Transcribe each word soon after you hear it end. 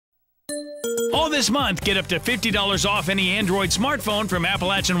All this month, get up to $50 off any Android smartphone from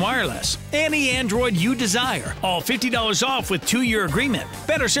Appalachian Wireless. Any Android you desire. All $50 off with 2-year agreement.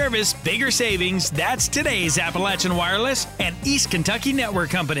 Better service, bigger savings. That's today's Appalachian Wireless and East Kentucky Network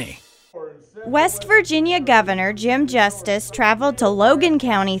Company. West Virginia Governor Jim Justice traveled to Logan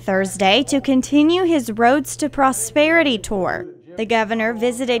County Thursday to continue his Roads to Prosperity tour. The governor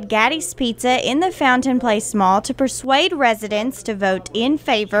visited Gaddy's Pizza in the Fountain Place Mall to persuade residents to vote in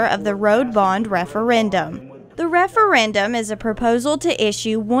favor of the road bond referendum. The referendum is a proposal to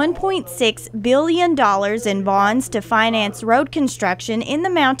issue $1.6 billion in bonds to finance road construction in the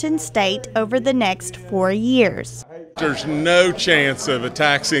Mountain State over the next 4 years. There's no chance of a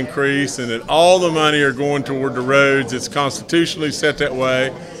tax increase and that all the money are going toward the roads. It's constitutionally set that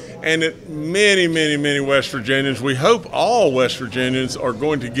way. And that many West Virginians, we hope all West Virginians, are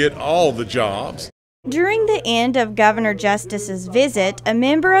going to get all the jobs. During the end of Governor Justice's visit, a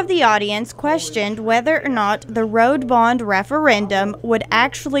member of the audience questioned whether or not the road bond referendum would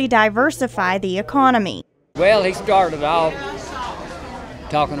actually diversify the economy. Well, he started off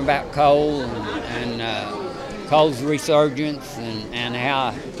talking about coal and coal's resurgence and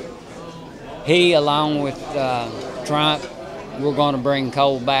how he, along with Trump, we're going to bring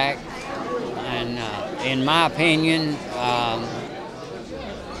coal back. And in my opinion,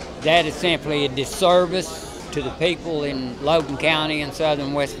 that is simply a disservice to the people in Logan County and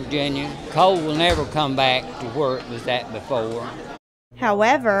southern West Virginia. Coal will never come back to where it was at before.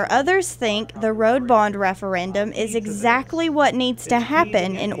 However, others think the road bond referendum is exactly what needs to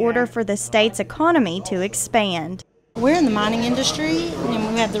happen in order for the state's economy to expand. We're in the mining industry,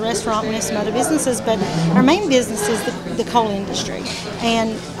 and we have the restaurant, we have some other businesses, but our main business is the coal industry. And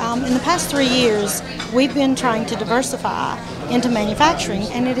in the past 3 years, we've been trying to diversify into manufacturing,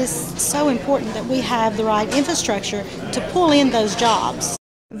 and it is so important that we have the right infrastructure to pull in those jobs.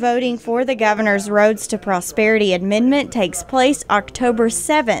 Voting for the governor's Roads to Prosperity amendment takes place October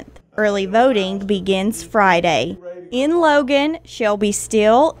 7th. Early voting begins Friday. In Logan, Shelby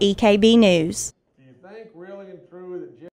Steele, EKB News.